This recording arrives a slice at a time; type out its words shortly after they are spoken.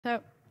So,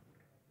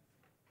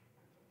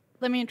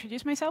 let me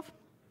introduce myself.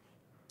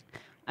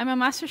 I'm a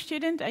master's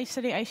student. I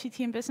study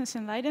ICT and business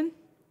in Leiden.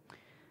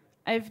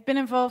 I've been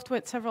involved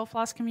with several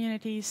FLAS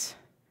communities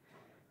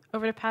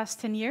over the past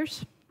 10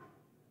 years,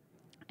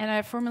 and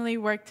I've formerly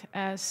worked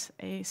as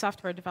a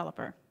software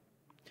developer.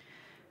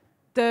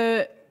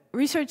 The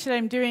research that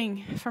I'm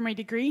doing for my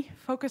degree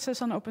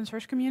focuses on open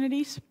source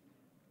communities.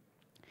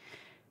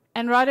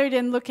 And rather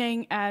than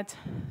looking at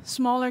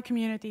smaller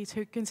communities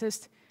who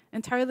consist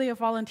entirely of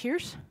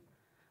volunteers,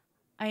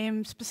 I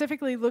am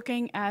specifically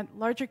looking at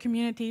larger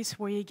communities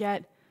where you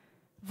get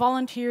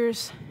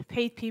volunteers,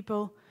 paid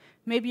people,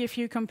 maybe a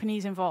few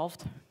companies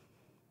involved.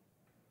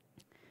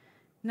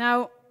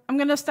 Now, I'm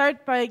going to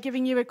start by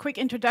giving you a quick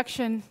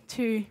introduction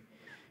to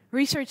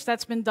research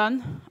that's been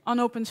done on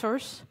open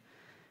source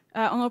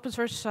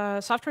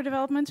software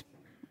development.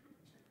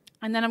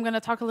 And then I'm going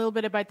to talk a little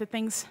bit about the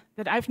things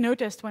that I've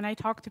noticed when I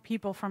talk to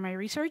people from my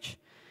research.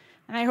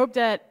 And I hope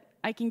that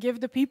I can give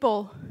the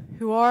people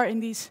who are in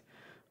these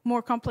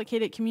more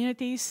complicated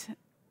communities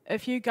a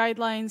few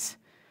guidelines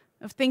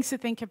of things to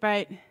think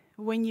about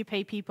when you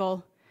pay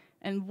people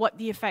and what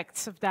the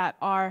effects of that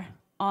are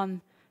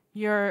on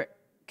your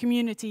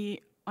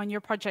community, on your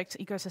project's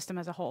ecosystem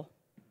as a whole.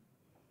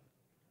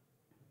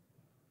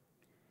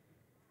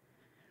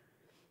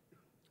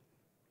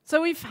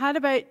 So we've had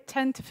about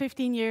 10 to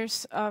 15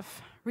 years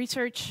of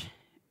research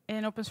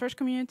in open source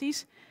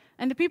communities,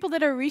 and the people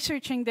that are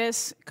researching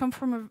this come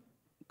from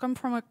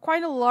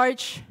quite a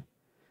large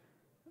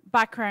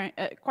background,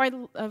 quite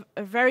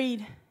a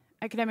varied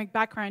academic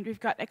background. We've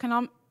got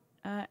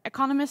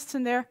economists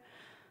in there.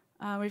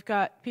 We've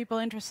got people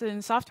interested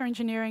in software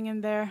engineering in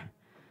there.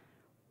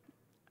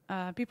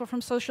 People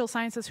from social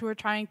sciences who are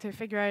trying to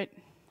figure out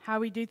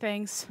how we do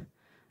things.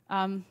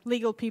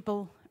 Legal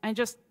people, and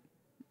just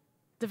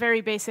the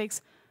very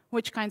basics,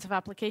 which kinds of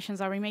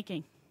applications are we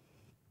making?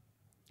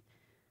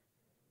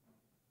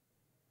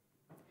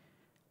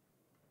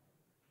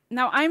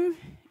 Now, I'm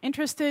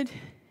interested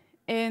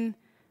in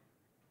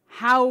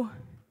how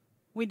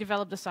we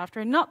develop the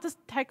software, not the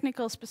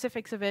technical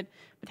specifics of it,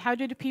 but how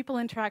do the people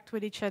interact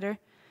with each other?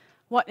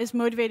 What is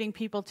motivating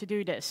people to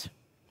do this?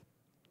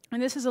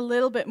 And this is a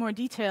little bit more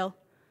detail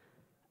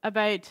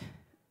about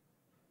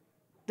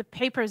the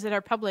papers that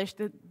are published,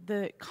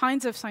 the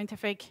kinds of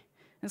scientific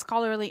and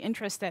scholarly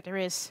interest that there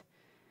is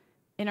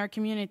in our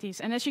communities.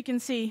 And as you can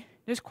see,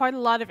 there's quite a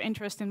lot of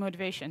interest in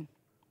motivation.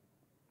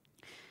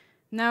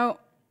 Now,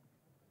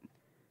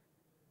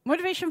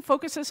 motivation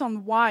focuses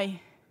on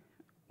why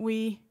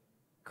we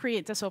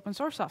create this open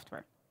source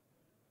software.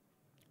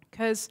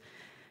 Because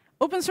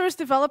open source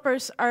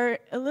developers are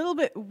a little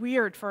bit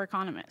weird for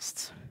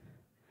economists.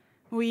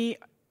 We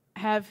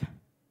have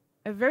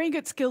a very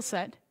good skill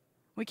set.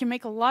 We can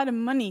make a lot of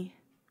money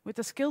with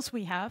the skills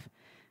we have,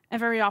 and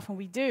very often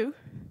we do.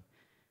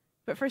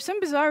 But for some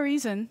bizarre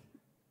reason,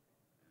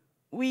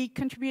 we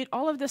contribute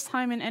all of this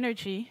time and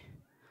energy,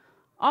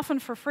 often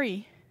for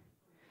free,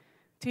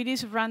 to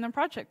these random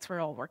projects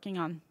we're all working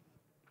on.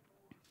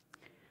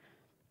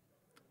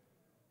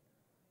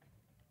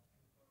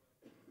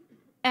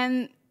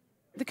 And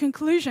the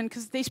conclusion,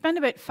 because they spent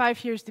about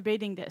 5 years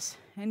debating this,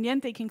 in the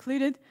end they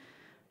concluded,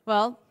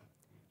 well,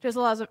 there's a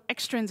lot of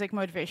extrinsic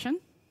motivation.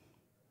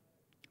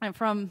 And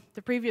from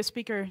the previous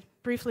speaker,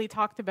 briefly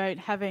talked about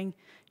having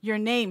your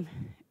name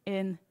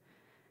in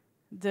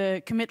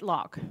the commit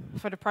log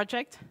for the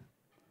project.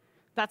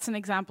 That's an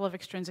example of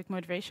extrinsic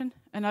motivation.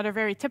 Another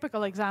very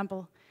typical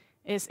example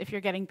is if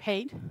you're getting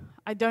paid.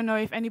 I don't know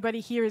if anybody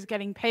here is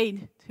getting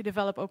paid to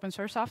develop open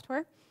source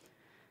software.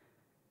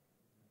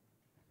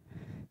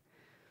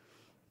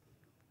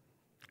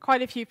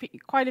 Quite a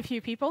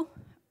few people.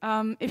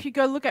 If you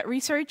go look at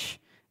research,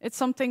 it's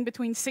something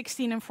between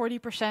 16 and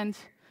 40%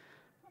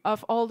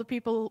 of all the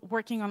people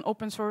working on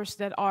open source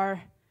that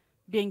are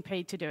being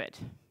paid to do it.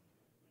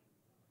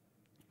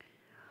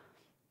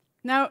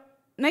 Now,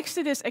 next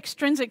to this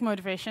extrinsic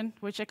motivation,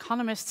 which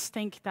economists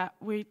think that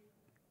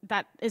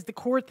is the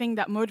core thing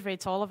that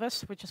motivates all of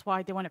us, which is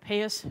why they want to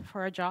pay us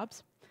for our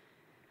jobs,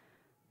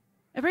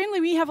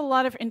 apparently we have a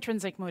lot of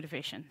intrinsic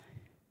motivation.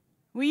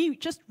 We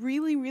just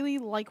really, really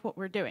like what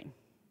we're doing.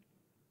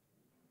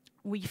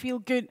 We feel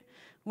good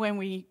when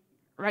we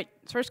write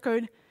source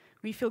code.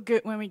 We feel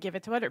good when we give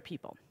it to other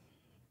people.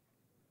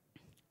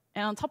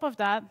 And on top of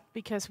that,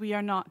 because we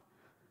are not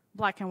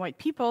black and white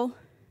people,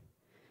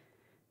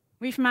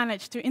 we've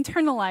managed to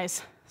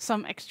internalize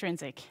some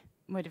extrinsic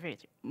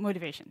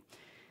motivation.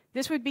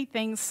 This would be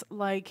things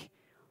like,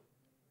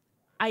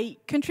 I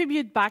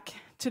contribute back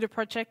to the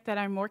project that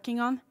I'm working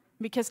on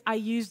because I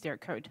use their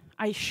code.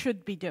 I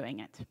should be doing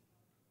it.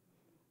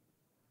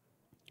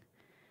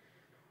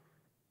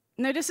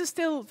 Now, this is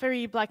still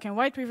very black and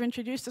white. We've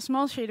introduced a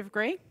small shade of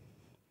gray.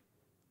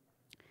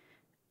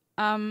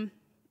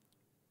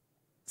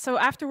 So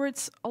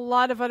afterwards, a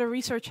lot of other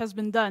research has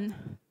been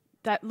done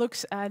that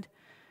looks at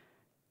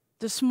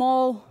the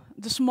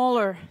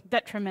smaller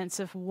detriments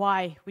of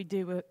why we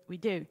do what we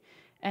do.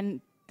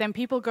 And then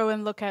people go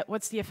and look at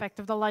what's the effect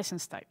of the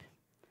license type.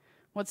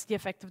 What's the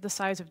effect of the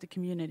size of the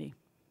community?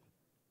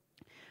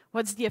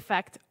 What's the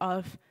effect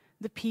of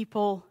the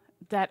people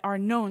that are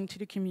known to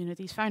the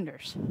community's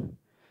founders?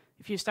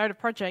 If you start a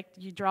project,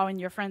 you draw in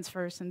your friends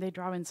first, and they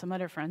draw in some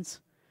other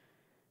friends.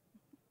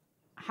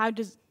 How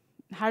does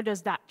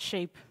that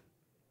shape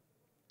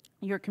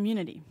your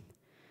community?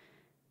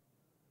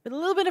 But a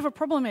little bit of a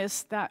problem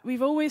is that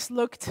we've always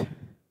looked,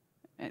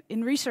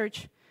 in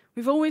research,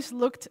 we've always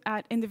looked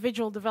at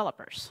individual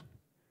developers.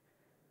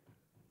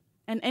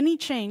 And any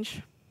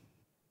change,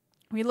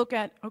 we look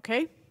at,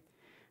 okay,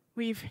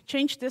 we've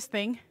changed this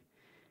thing.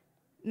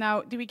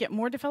 Now, do we get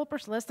more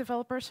developers, less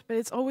developers? But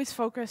it's always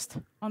focused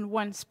on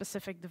one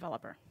specific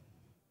developer.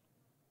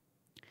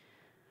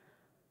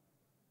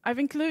 I've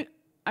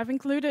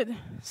included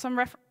some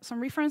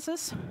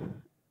references.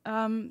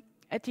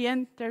 At the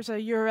end, there's a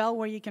URL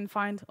where you can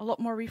find a lot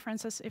more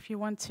references if you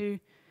want to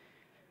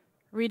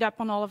read up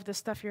on all of this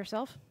stuff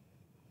yourself.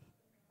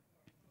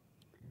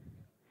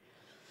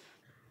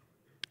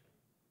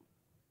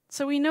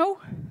 So we know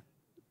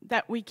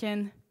that we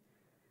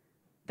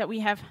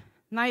have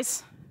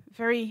nice,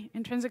 very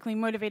intrinsically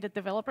motivated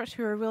developers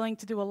who are willing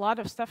to do a lot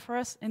of stuff for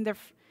us in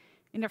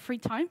their free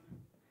time.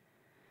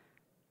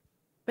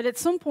 But at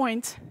some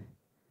point,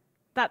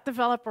 that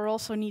developer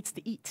also needs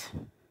to eat.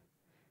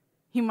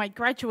 He might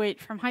graduate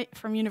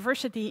from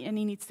university and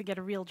he needs to get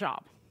a real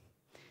job.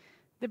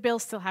 The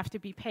bills still have to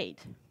be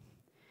paid.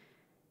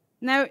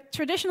 Now,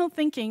 traditional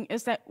thinking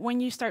is that when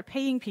you start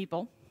paying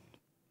people,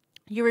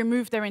 you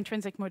remove their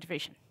intrinsic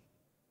motivation.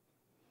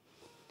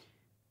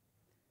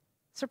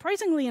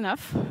 Surprisingly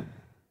enough,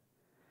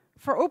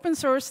 for open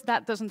source,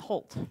 that doesn't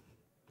hold.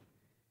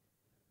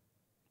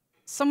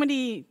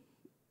 Somebody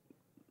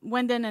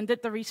went in and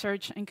did the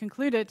research and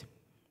concluded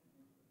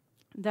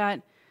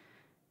that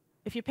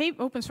if you pay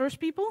open source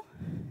people,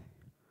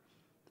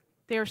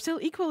 they are still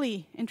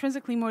equally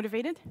intrinsically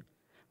motivated,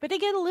 but they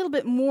get a little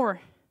bit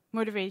more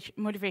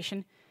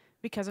motivation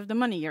because of the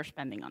money you're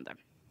spending on them.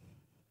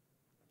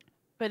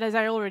 But as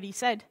I already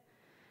said,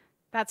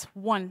 that's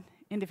one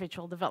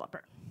individual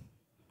developer.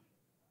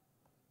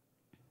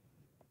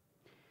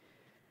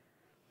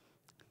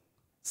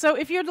 So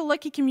if you're the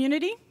lucky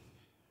community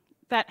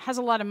that has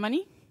a lot of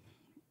money,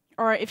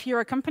 or if you're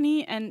a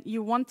company and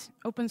you want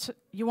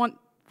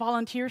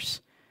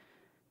volunteers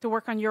to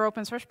work on your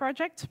open source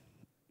project,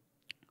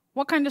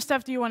 what kind of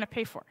stuff do you want to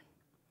pay for?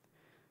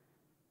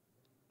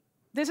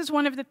 This is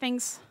one of the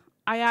things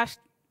I asked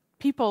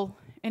people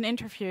in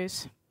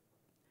interviews.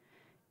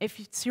 If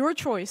it's your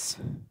choice,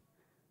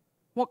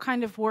 what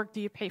kind of work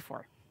do you pay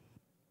for?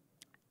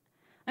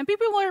 And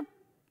people were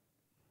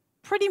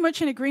pretty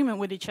much in agreement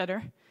with each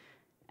other.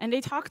 And they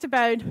talked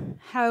about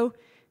how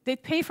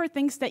they'd pay for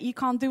things that you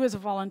can't do as a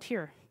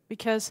volunteer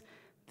because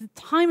the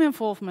time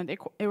involvement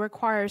it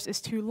requires is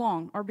too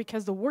long, or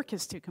because the work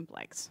is too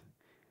complex.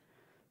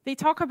 They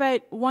talk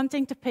about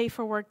wanting to pay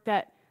for work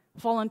that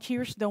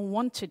volunteers don't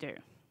want to do.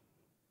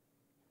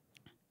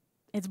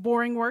 It's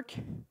boring work.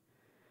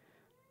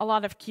 A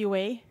lot of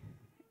QA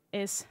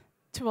is,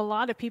 to a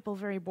lot of people,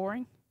 very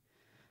boring.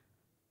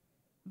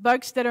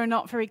 Bugs that are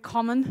not very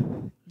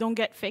common don't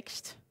get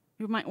fixed.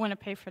 You might want to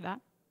pay for that.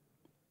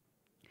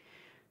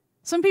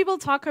 Some people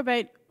talk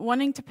about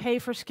wanting to pay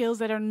for skills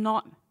that are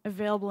not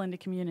available in the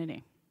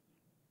community.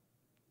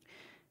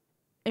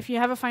 If you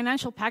have a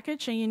financial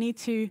package and you need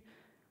to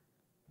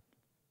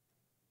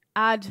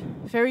add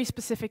very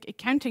specific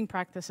accounting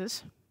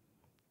practices,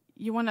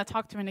 you want to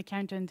talk to an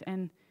accountant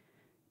and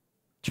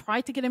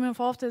try to get him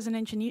involved as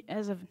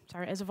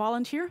a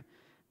volunteer,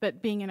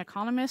 but being an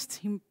economist,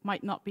 he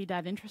might not be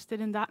that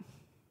interested in that.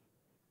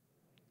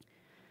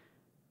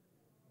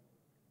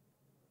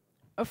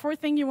 A fourth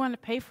thing you want to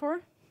pay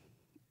for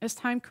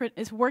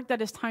is work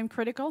that is time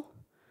critical,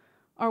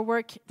 or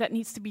work that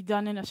needs to be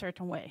done in a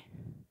certain way.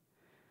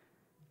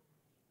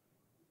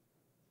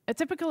 A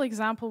typical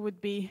example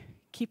would be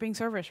keeping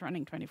servers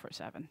running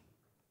 24/7.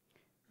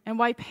 And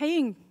why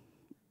paying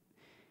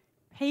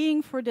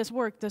for this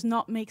work does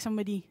not make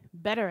somebody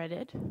better at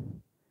it,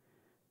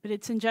 but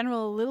it's in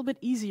general a little bit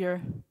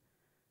easier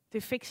to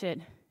fix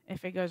it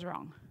if it goes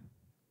wrong.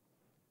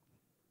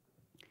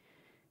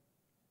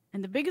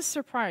 And the biggest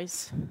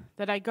surprise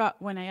that I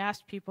got when I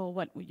asked people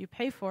what would you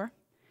pay for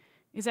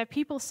is that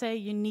people say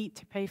you need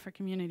to pay for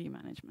community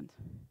management.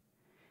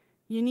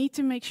 You need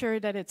to make sure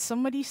that it's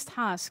somebody's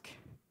task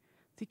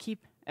to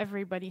keep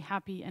everybody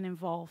happy and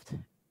involved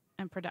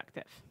and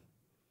productive.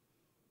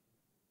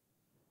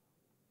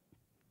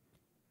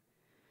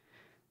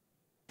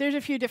 There's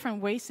a few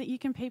different ways that you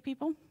can pay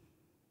people.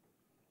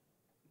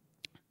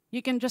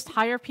 You can just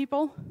hire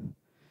people.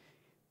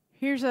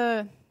 Here's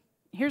a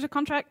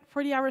contract,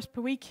 40 hours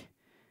per week,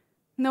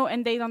 no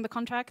end date on the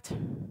contract.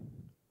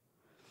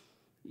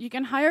 You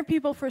can hire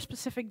people for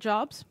specific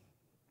jobs.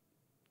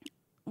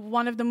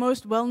 One of the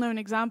most well-known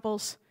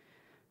examples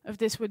of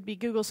this would be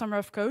Google Summer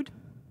of Code,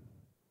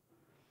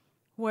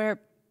 where,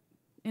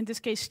 in this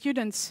case,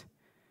 students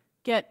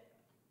get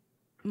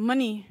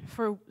money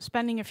for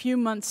spending a few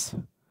months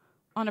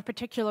on a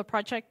particular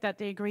project that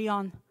they agree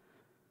on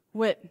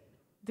with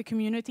the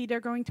community they're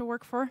going to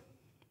work for.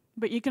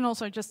 But you can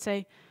also just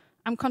say,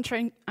 I'm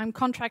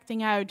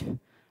contracting out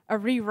a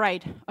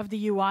rewrite of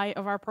the UI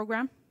of our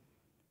program.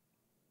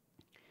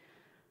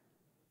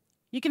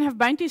 You can have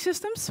bounty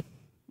systems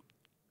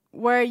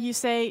where you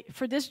say,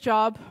 for this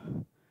job,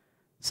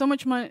 so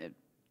much money,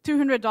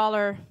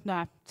 $200,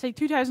 say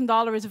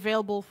 $2,000 is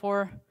available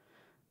for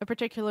a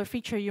particular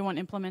feature you want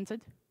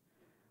implemented.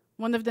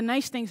 One of the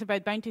nice things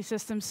about bounty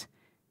systems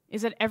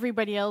is that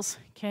everybody else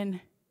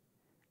can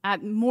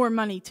add more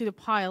money to the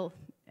pile,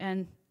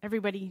 and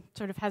everybody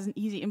sort of has an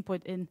easy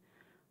input in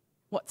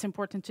what's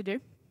important to do.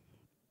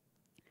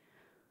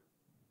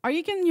 Or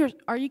you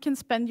can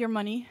spend your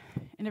money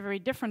in a very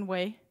different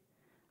way,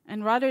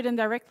 and rather than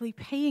directly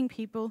paying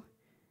people,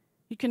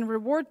 you can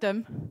reward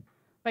them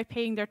by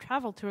paying their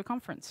travel to a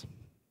conference.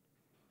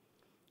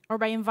 Or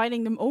by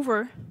inviting them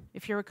over,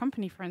 if you're a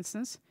company, for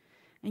instance,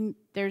 and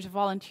there's a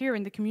volunteer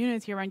in the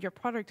community around your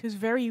product who's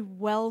very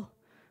well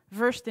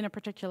versed in a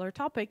particular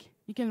topic,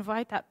 you can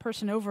invite that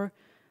person over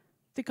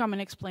to come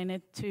and explain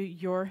it to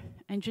your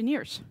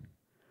engineers.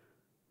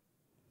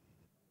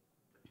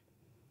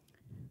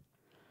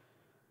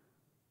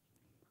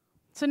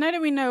 So now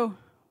that we know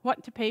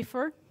what to pay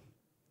for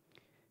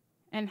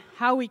and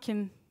how we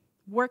can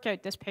work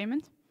out this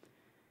payment,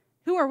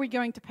 who are we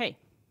going to pay?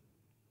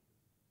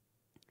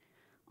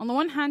 On the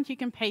one hand, you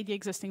can pay the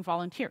existing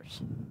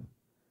volunteers.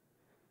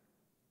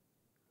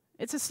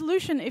 It's a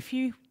solution if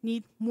you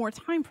need more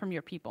time from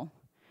your people,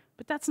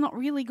 but that's not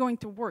really going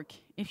to work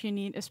if you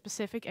need a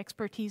specific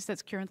expertise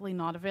that's currently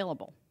not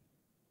available.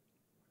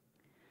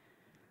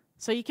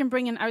 So you can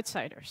bring in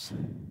outsiders.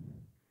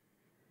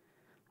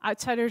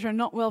 Outsiders are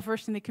not well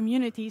versed in the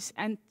communities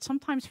and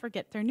sometimes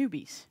forget they're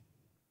newbies.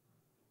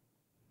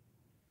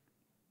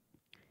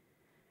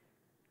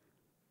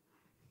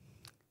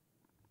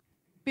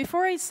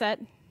 Before I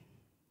said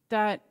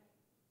that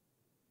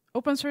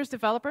open source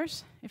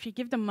developers, if you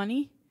give them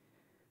money,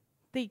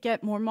 they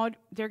get more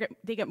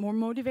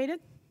motivated.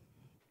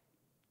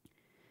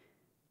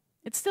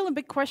 It's still a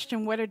big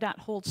question whether that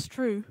holds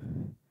true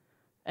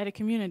at a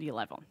community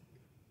level.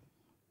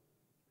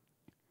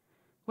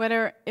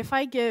 Whether if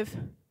I give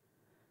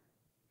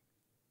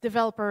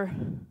developer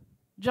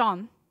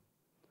John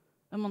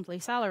a monthly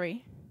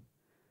salary,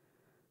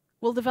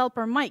 will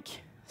developer Mike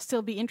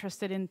still be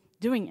interested in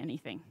doing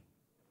anything?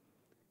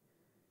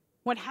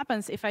 What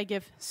happens if I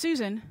give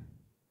Susan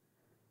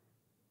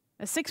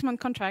a 6-month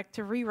contract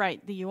to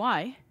rewrite the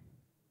UI?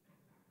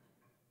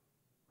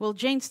 Will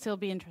Jane still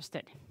be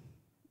interested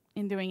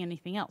in doing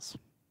anything else?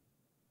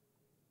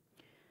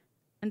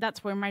 And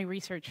that's where my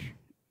research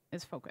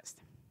is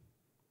focused.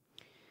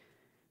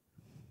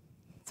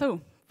 So,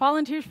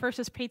 volunteers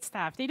versus paid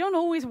staff. They don't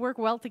always work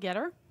well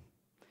together.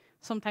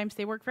 Sometimes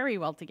they work very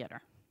well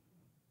together.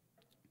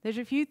 There's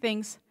a few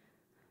things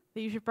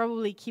that you should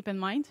probably keep in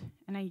mind,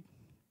 and I'm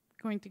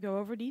going to go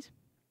over these.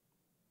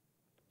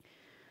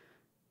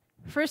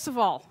 First of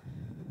all,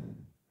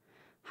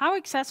 how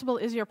accessible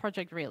is your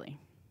project really?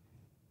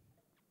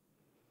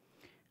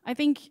 I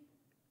think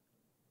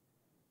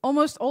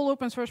almost all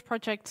open source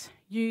projects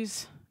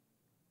use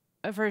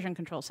a version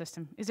control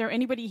system. Is there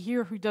anybody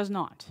here who does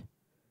not?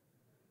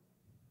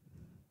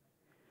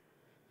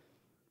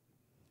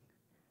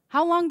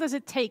 How long does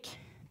it take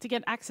to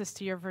get access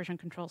to your version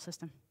control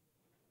system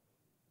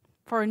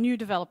for a new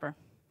developer?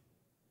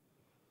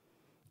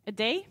 A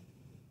day?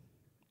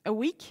 A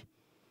week?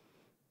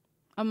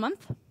 A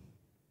month?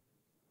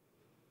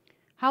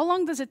 How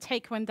long does it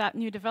take when that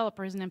new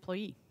developer is an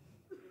employee?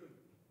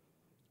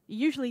 It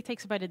usually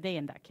takes about a day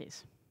in that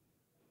case.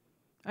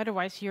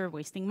 Otherwise, you're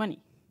wasting money.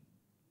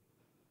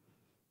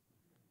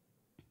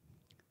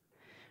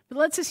 But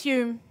let's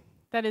assume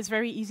that it's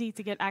very easy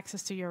to get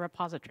access to your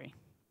repository.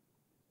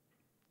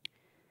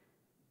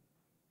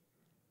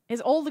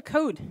 Is all the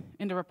code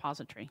in the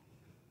repository?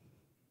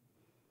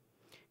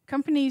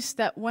 Companies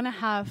that want to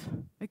have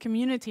a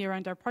community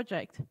around their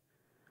project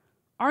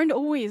aren't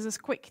always as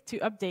quick to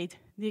update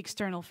the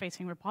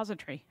external-facing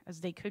repository as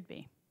they could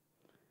be.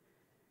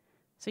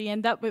 So you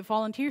end up with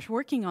volunteers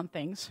working on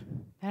things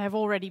that have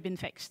already been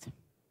fixed.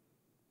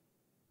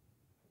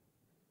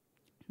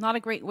 Not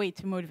a great way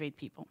to motivate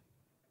people.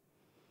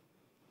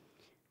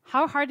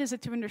 How hard is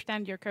it to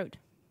understand your code?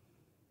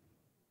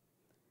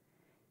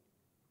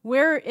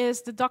 Where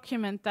is the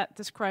document that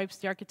describes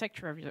the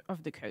architecture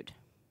of the code?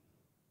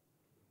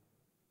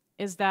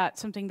 Is that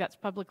something that's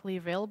publicly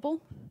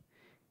available?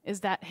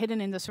 Is that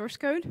hidden in the source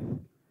code?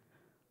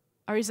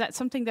 Or is that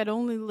something that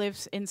only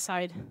lives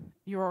inside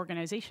your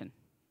organization?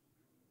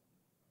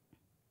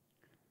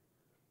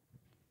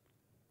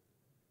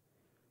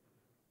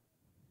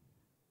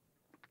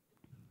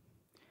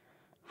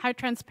 How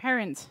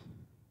transparent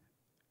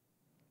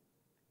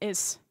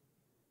is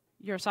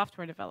your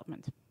software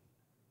development?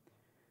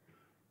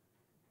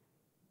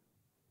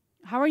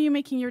 How are you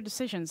making your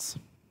decisions?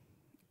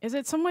 Is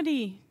it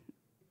somebody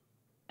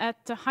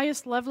at the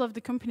highest level of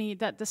the company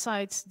that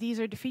decides these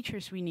are the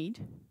features we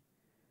need?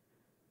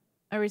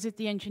 Or is it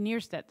the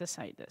engineers that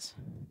decide this?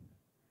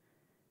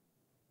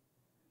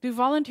 Do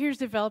volunteer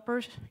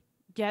developers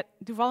get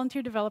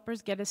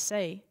a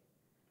say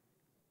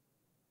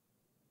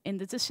in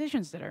the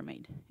decisions that are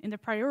made, in the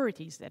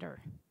priorities that are,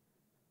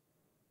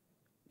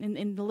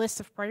 in the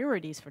list of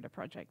priorities for the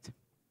project.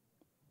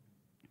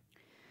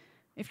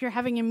 If you're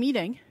having a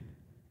meeting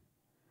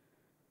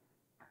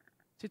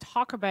to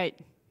talk about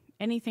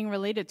anything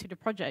related to the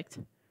project,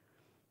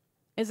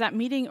 is that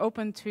meeting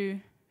open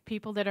to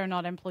people that are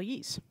not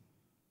employees?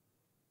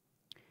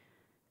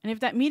 And if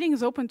that meeting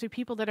is open to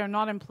people that are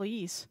not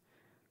employees,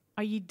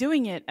 are you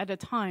doing it at a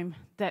time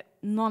that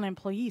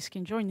non-employees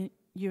can join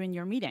you in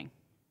your meeting?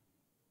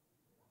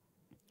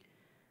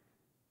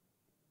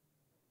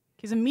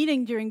 Because a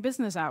meeting during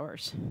business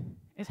hours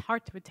is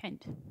hard to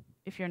attend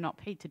if you're not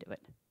paid to do it.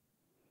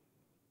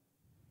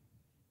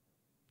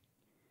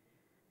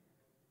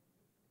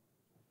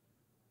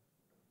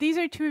 These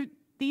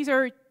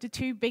are the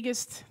two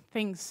biggest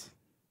things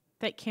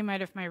that came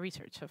out of my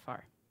research so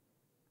far.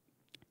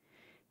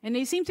 And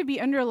they seem to be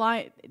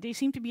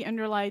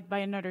underlined by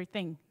another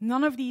thing.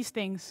 None of these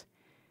things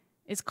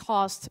is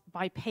caused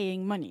by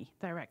paying money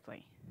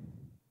directly.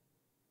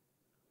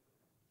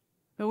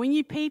 But when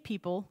you pay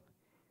people,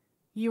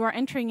 you are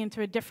entering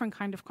into a different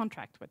kind of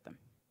contract with them.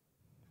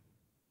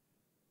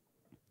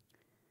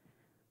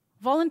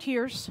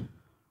 Volunteers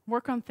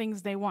work on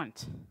things they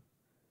want.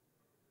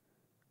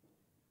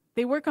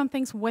 They work on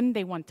things when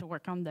they want to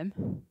work on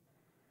them.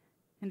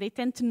 And they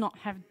tend to not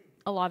have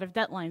a lot of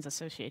deadlines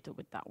associated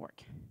with that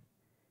work.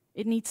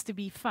 It needs to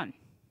be fun.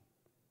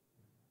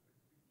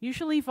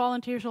 Usually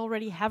volunteers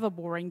already have a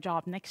boring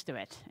job next to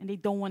it, and they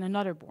don't want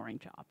another boring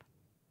job.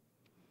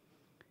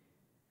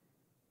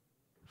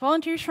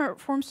 Volunteers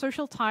form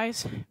social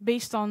ties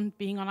based on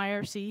being on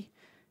IRC,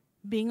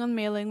 being on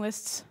mailing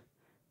lists,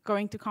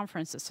 going to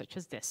conferences such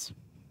as this.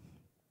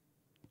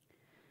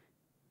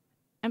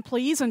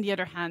 Employees, on the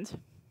other hand,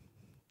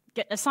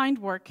 get assigned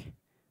work,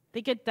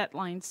 they get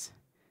deadlines.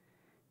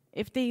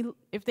 If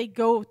they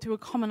go to a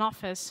common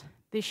office,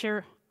 they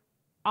share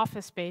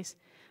office space,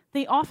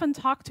 they often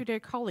talk to their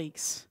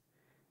colleagues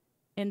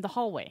in the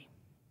hallway.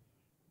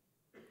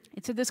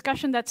 It's a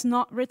discussion that's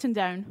not written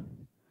down,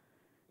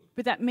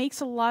 but that makes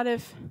a lot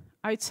of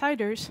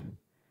outsiders,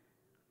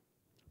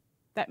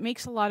 that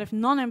makes a lot of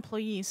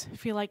non-employees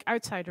feel like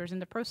outsiders in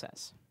the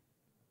process.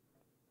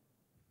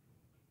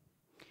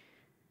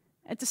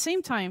 At the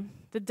same time,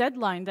 the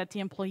deadline that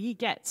the employee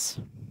gets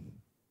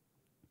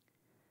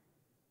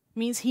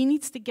means he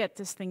needs to get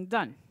this thing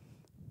done.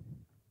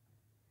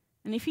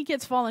 And if he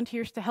gets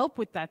volunteers to help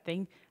with that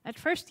thing, at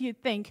first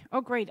you'd think,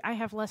 oh great, I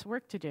have less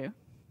work to do.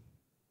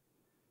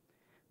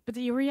 But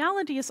the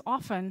reality is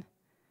often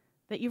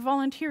that your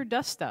volunteer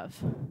does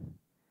stuff,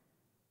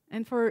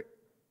 and for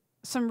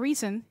some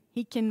reason,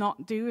 he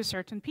cannot do a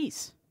certain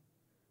piece.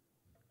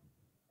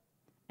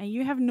 And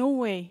you have no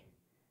way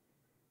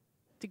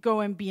to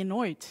go and be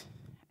annoyed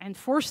and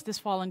force this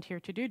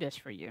volunteer to do this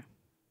for you.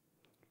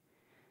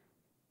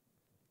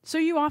 So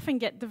you often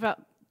get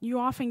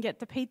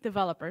the paid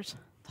developers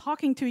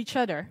talking to each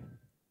other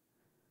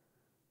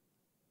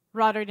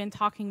rather than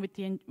talking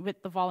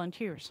with the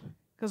volunteers.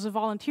 Because the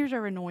volunteers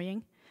are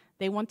annoying,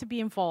 they want to be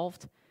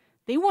involved,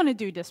 they want to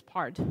do this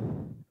part,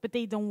 but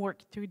they don't work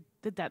to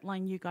the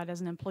deadline you got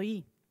as an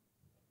employee.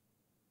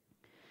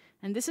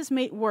 And this is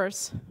made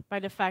worse by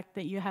the fact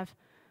that you have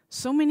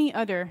so many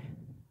other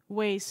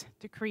ways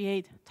to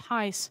create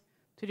ties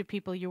to the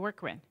people you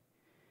work with.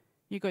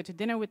 You go to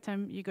dinner with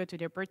them, you go to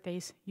their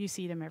birthdays, you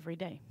see them every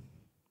day.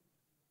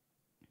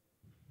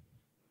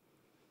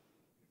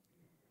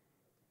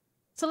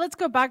 So let's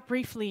go back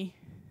briefly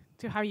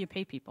to how you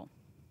pay people.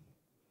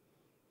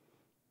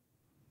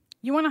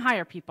 You want to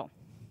hire people.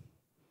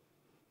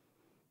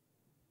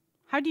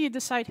 How do you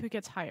decide who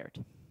gets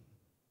hired?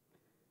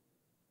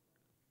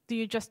 Do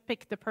you just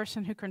pick the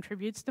person who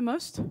contributes the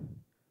most?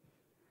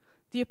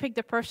 Do you pick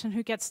the person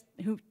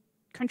who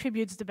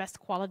contributes the best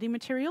quality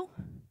material?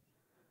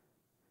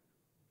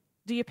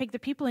 Do you pick the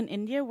people in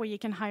India where you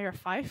can hire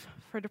 5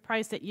 for the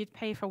price that you'd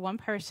pay for one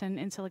person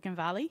in Silicon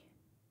Valley?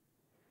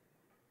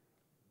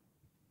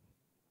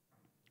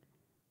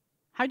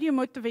 How do you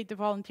motivate the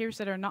volunteers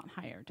that are not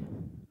hired?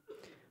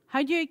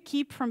 How do you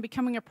keep from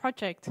becoming a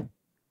project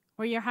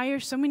where you hire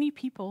so many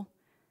people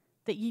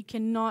that you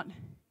cannot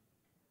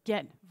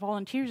get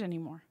volunteers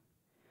anymore?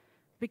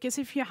 Because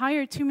if you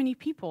hire too many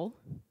people,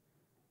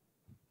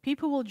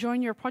 people will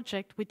join your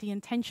project with the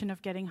intention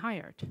of getting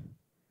hired.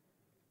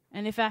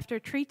 And if after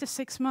 3 to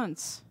 6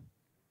 months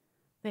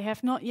they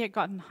have not yet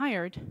gotten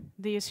hired,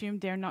 they assume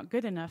they're not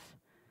good enough,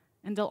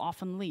 and they'll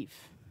often leave.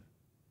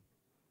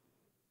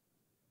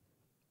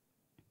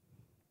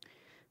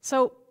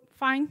 So,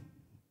 fine,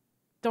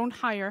 don't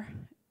hire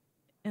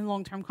in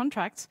long-term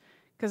contracts,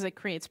 because it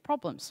creates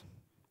problems.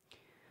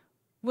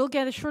 We'll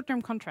get a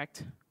short-term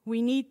contract.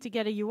 We need to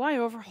get a UI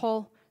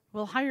overhaul.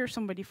 We'll hire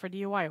somebody for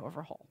the UI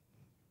overhaul.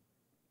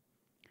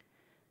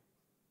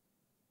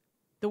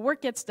 The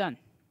work gets done.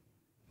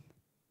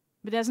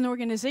 But as an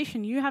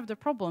organization, you have the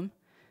problem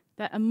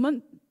that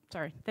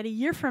a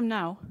year from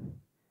now,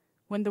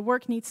 when the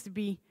work needs to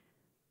be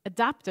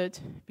adapted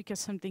because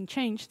something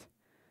changed,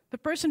 the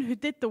person who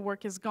did the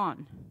work is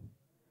gone.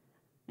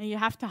 and you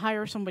have to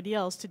hire somebody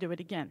else to do it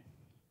again.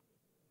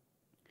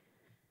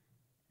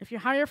 If you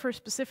hire for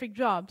specific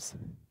jobs,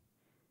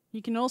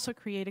 you can also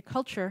create a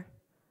culture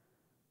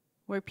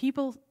where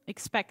people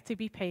expect to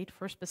be paid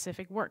for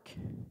specific work.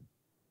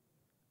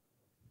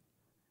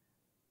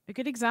 A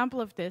good example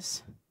of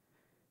this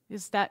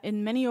is that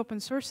in many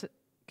open source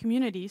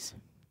communities,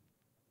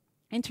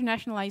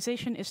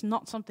 internationalization is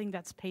not something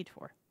that's paid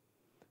for.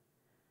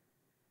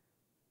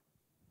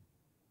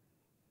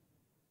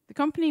 The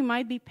company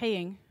might be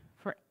paying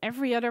for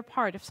every other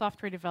part of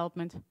software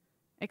development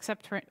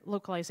except for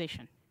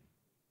localization.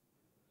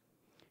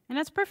 And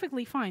that's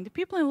perfectly fine. The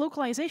people in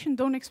localization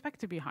don't expect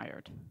to be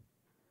hired.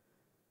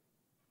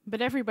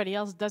 But everybody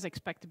else does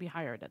expect to be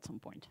hired at some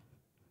point.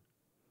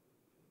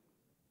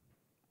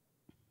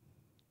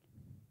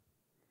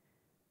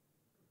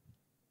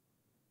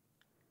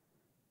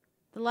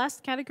 The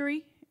last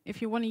category,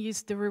 if you want to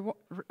use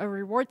a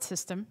reward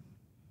system,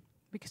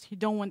 because you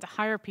don't want to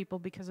hire people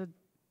because of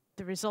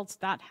the results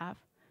that have,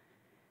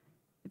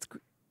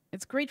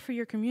 it's great for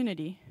your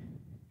community,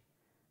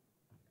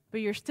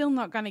 but you're still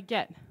not going to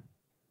get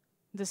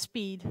the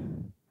speed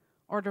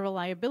or the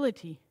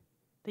reliability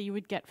that you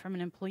would get from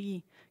an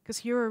employee,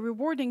 because you're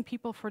rewarding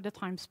people for the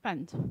time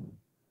spent.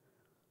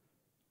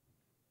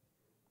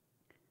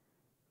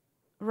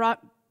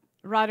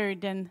 Rather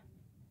than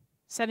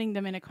setting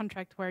them in a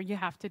contract where you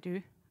have to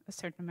do a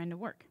certain amount of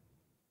work.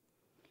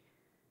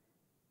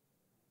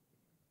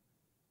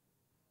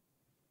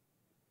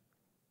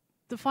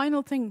 The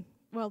final thing,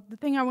 well, the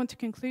thing I want to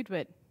conclude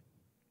with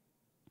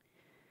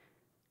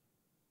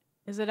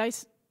is that I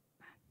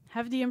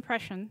have the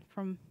impression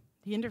from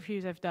the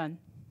interviews I've done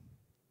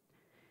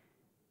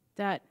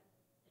that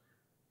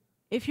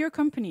if your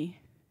company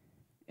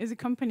is a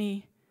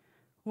company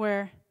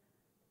where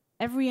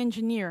every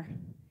engineer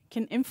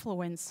can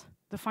influence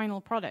the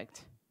final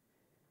product,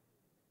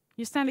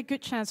 you stand a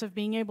good chance of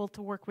being able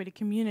to work with a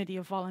community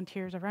of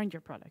volunteers around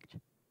your product.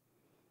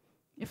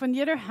 If, on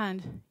the other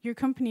hand, your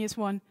company is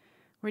one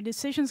where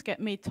decisions get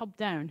made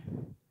top-down,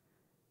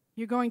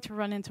 you're going to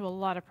run into a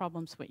lot of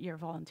problems with your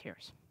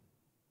volunteers.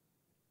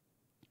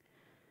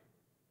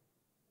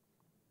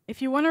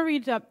 If you want to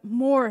read up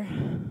more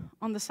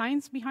on the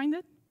science behind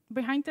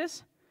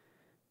this,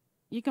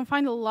 you can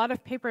find a lot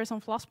of papers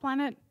on FLOSS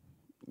Planet.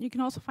 You can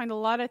also find a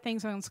lot of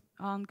things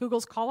on Google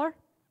Scholar.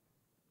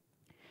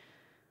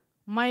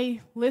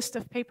 My list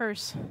of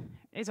papers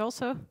is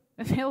also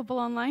available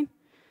online.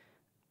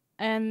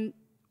 And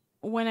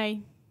when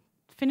I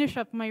finish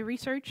up my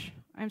research,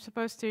 I'm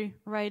supposed to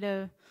write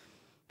a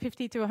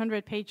 50 to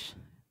 100 page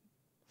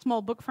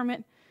small book from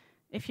it.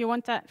 If you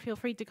want that, feel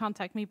free to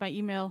contact me by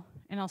email,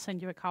 and I'll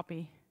send you a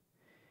copy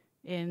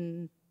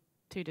in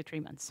 2 to 3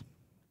 months.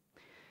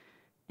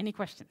 Any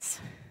questions?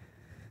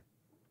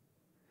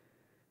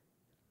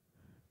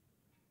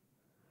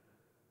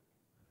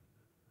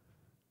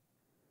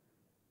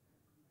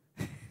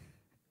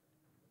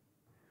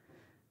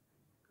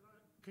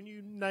 Can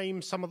you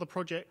name some of the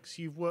projects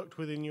you've worked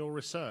with in your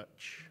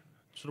research?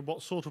 Sort of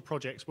what sort of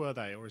projects were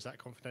they, or is that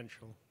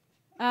confidential?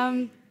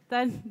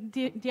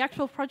 The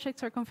actual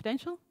projects are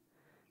confidential.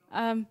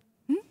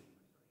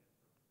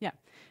 Yeah,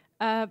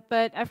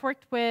 but I've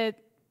worked with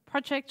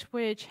projects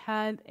which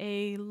had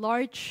a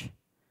large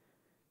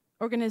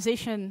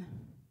organization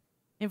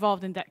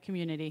involved in that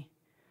community.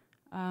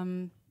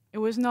 It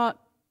was not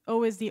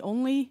always the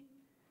only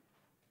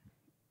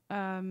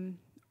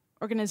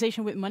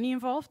organization with money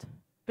involved,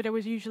 but there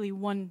was usually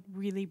one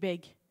really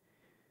big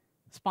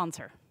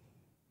sponsor.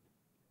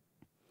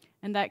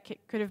 And that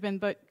could have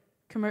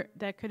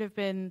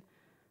been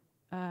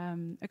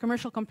a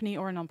commercial company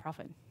or a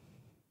nonprofit.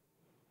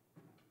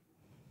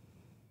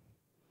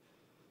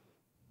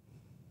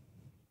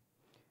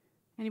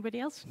 Anybody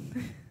else?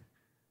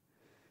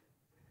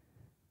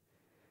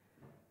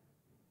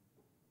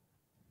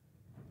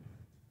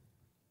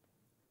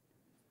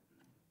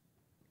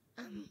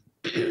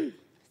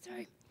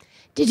 Sorry.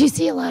 Did you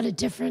see a lot of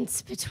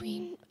difference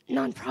between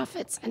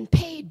nonprofits and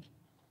paid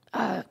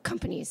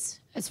companies,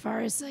 as far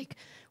as like,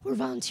 were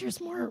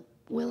volunteers more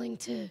willing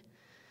to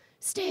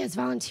stay as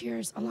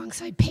volunteers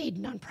alongside paid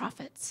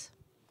nonprofits?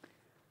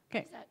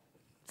 Okay.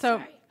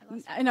 So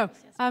I know.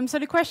 So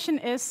the question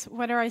is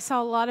whether I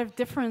saw a lot of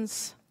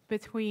difference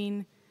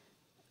between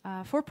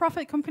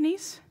for-profit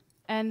companies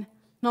and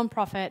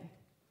non-profit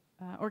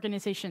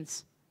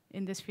organizations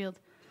in this field.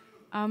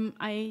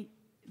 I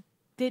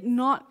did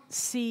not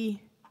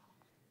see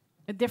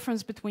a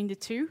difference between the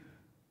two,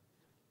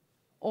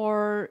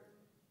 or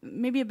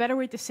maybe a better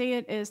way to say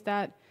it is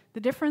that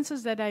the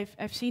differences that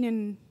I've seen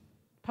in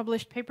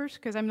published papers,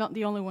 because I'm not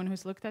the only one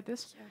who's looked at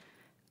this,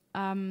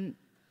 Sure.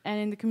 And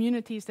in the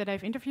communities that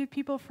I've interviewed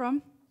people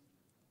from,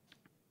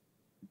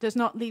 does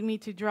not lead me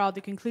to draw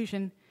the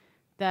conclusion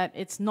that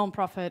it's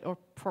non-profit or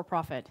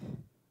for-profit,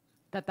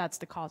 that's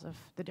the cause of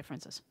the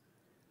differences.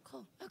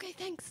 Cool. Okay,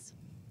 thanks.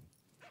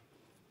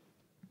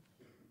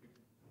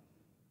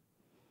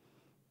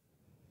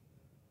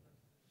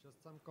 Just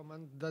some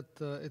comment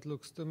that it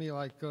looks to me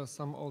like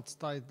some old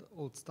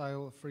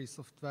style free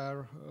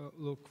software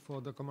look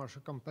for the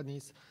commercial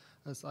companies,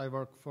 as I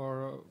work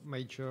for a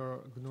major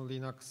GNU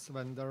Linux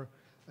vendor,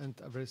 and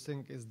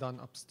everything is done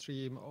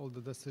upstream. All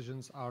the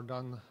decisions are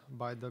done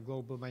by the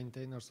global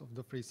maintainers of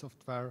the free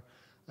software,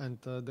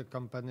 and the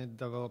company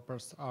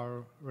developers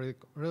are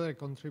really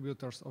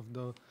contributors of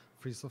the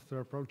free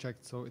software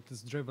project. So it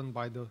is driven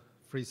by the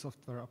free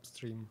software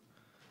upstream.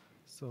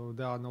 So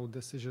there are no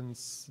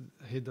decisions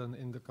hidden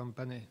in the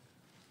company.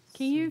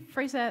 Can you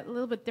phrase that a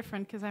little bit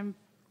different? Because I'm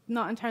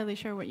not entirely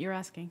sure what you're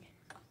asking.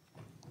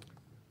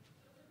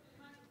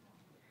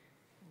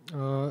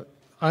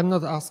 I'm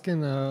not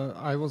asking.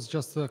 I was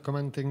just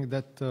commenting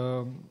that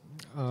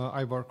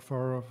I work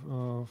for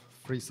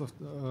free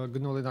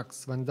GNU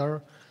Linux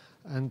vendor,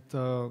 and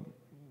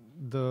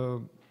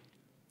the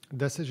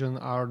decisions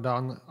are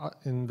done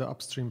in the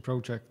upstream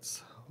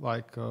projects,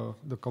 like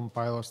the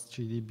compilers,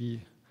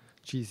 GDB,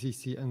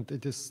 GCC, and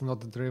it is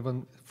not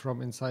driven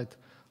from inside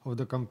of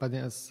the company,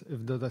 as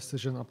if the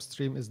decision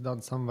upstream is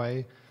done some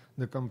way,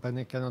 the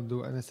company cannot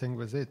do anything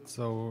with it.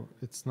 So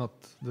it's not,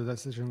 the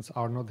decisions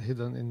are not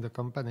hidden in the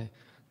company.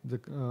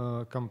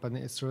 The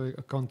company is really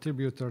a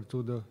contributor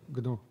to the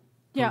GNU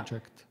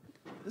project.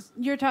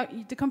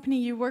 The company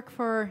you work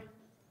for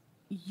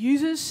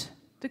uses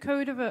the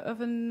code of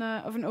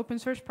an open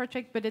source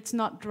project, but it's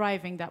not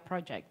driving that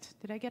project.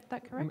 Did I get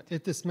that correct?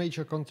 It is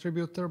major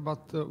contributor,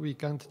 but we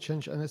can't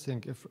change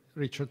anything. If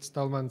Richard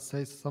Stallman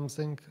says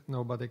something,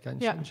 nobody can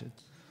change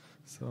it.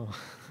 So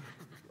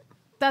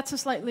that's a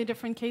slightly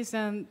different case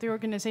than the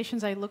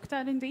organizations I looked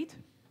at, indeed.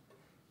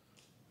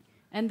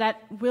 And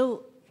that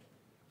will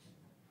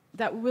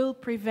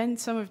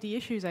prevent some of the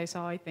issues I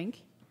saw, I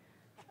think,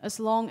 as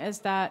long as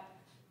that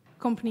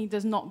company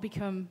does not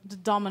become the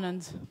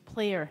dominant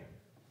player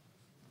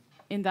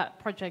in that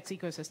project's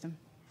ecosystem.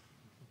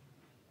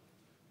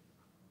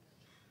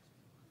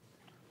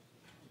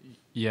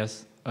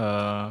 Yes,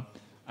 I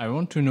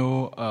want to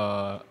know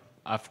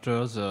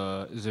after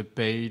the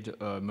paid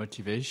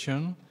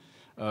motivation,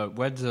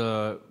 what's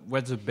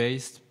the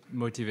base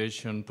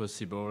motivation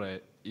possible?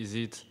 Is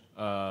it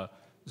the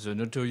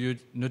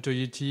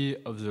notoriety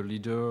of the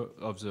leader,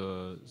 of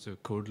the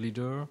code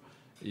leader?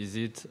 Is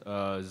it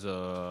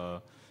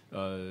the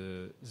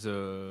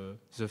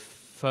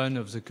fun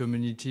of the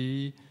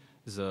community,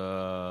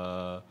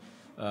 the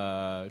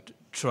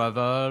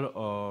travel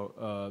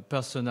or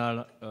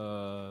personal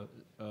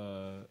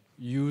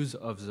use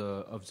of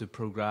the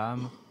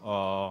program,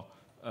 or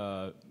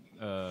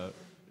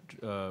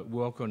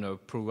work on a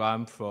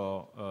program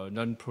for a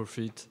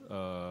non-profit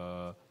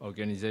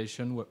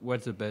organization?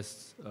 What's the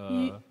best?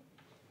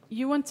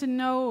 You want to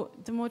know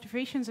the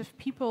motivations of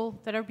people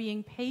that are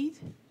being paid?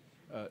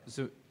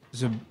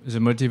 The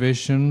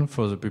motivation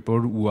for the people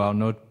who are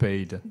not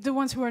paid. The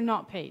ones who are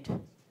not paid.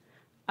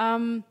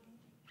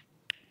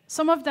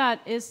 Some of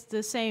that is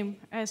the same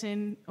as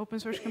in open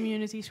source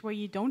communities where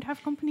you don't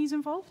have companies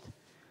involved.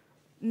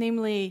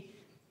 Namely,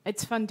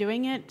 it's fun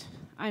doing it.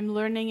 I'm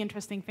learning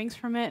interesting things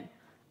from it.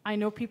 I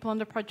know people on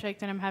the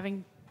project,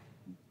 and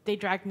they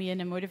drag me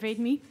in and motivate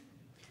me.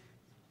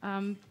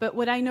 But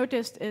what I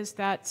noticed is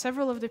that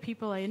several of the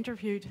people I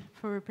interviewed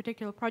for a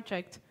particular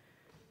project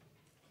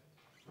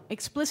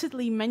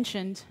explicitly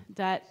mentioned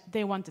that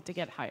they wanted to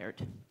get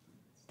hired.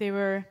 They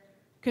were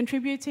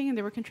contributing, and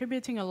they were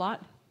contributing a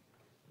lot,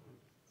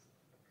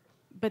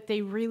 but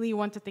they really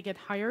wanted to get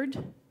hired,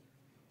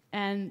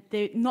 and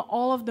not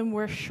all of them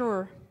were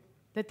sure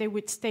that they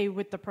would stay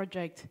with the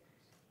project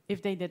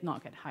if they did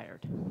not get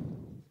hired.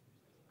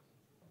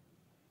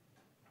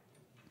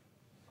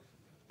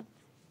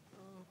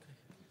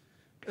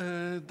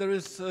 There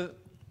is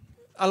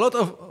a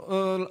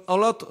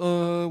lot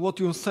what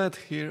you said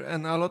here,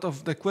 and a lot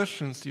of the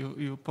questions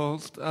you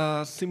posed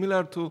are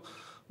similar to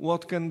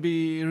what can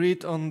be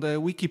read on the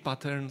wiki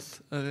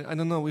patterns. I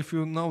don't know if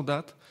you know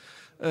that.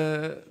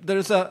 There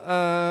is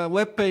a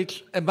web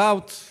page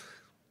about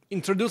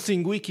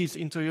introducing wikis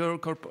into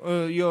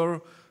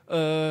your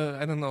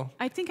I don't know.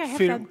 I think I have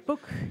that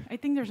book. I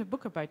think there's a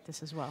book about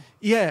this as well.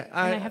 Yeah,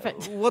 I have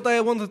it. What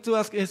I wanted to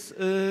ask is,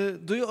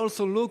 do you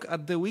also look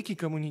at the wiki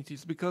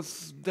communities?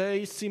 Because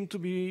they seem to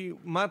be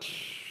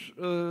much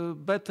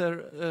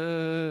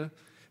better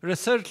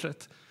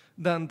researched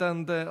than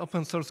the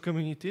open source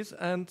communities,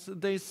 and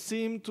they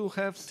seem to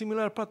have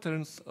similar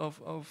patterns of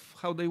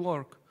how they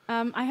work.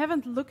 I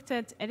haven't looked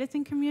at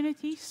editing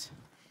communities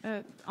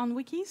on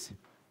wikis.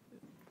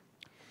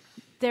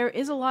 There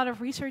is a lot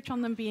of research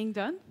on them being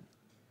done,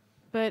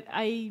 but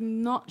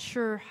I'm not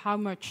sure how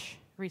much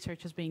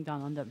research is being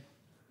done on them.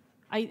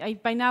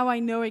 By now I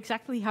know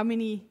exactly how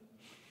many,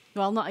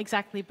 well, not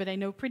exactly, but I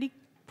know pretty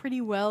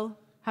well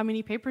how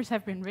many papers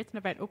have been written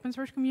about open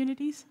source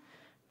communities,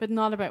 but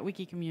not about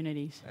wiki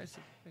communities. I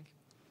see. Thank you.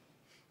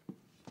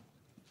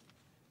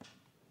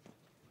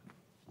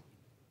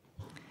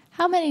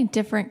 How many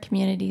different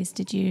communities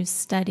did you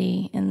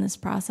study in this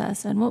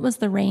process, and what was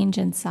the range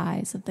and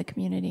size of the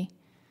community?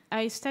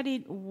 I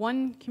studied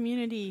one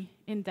community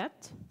in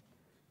depth,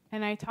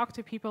 and I talked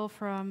to people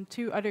from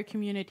 2 other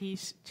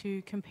communities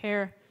to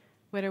compare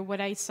whether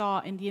what I saw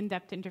in the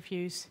in-depth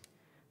interviews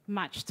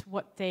matched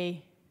what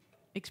they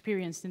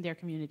experienced in their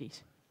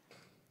communities.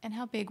 And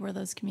how big were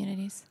those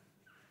communities?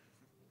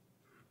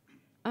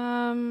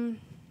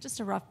 Just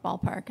a rough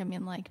ballpark. I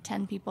mean, like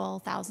 10 people,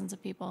 thousands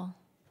of people.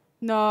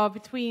 No,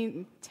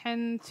 between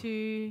 10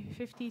 to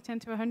 50, 10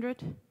 to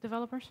 100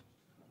 developers.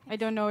 I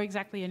don't know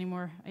exactly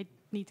anymore. I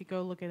need to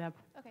go look it up.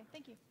 Okay,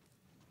 thank you.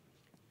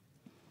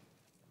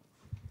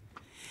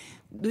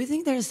 Do you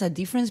think there's a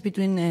difference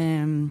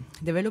between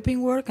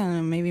developing work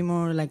and maybe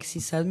more like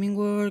sysadmin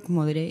work,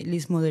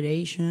 list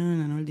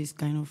moderation, and all this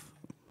kind of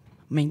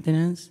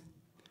maintenance?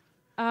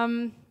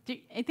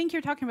 I think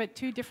you're talking about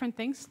 2 different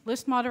things.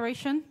 List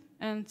moderation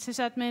and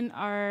sysadmin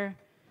are,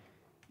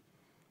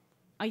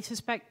 I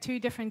suspect, 2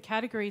 different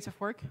categories of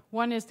work.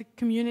 One is the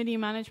community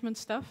management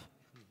stuff,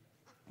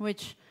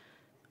 which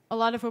a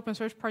lot of open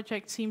source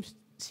projects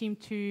seem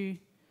to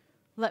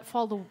let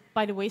fall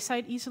by the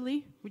wayside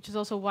easily, which is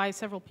also why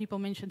several people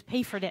mentioned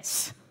pay for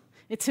this.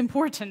 It's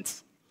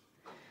important.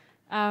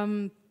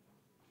 More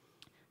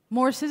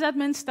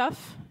sysadmin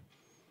stuff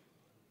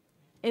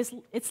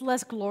it's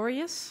less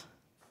glorious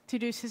to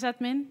do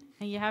sysadmin,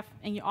 and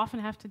you often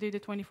have to do the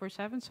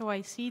 24/7. So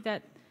I see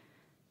that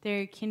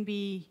there can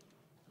be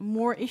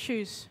more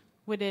issues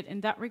with it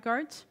in that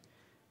regard,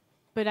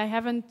 but I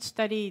haven't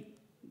studied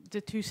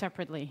the 2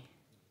 separately.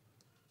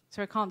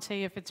 So I can't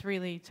say if it's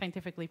really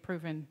scientifically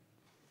proven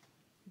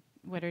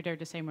whether they're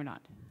the same or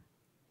not.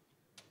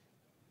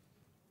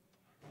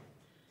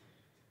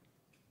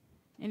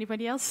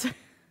 Anybody else?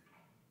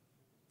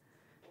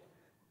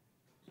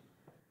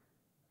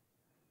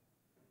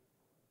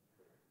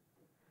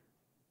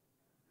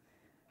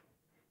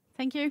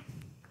 Thank you.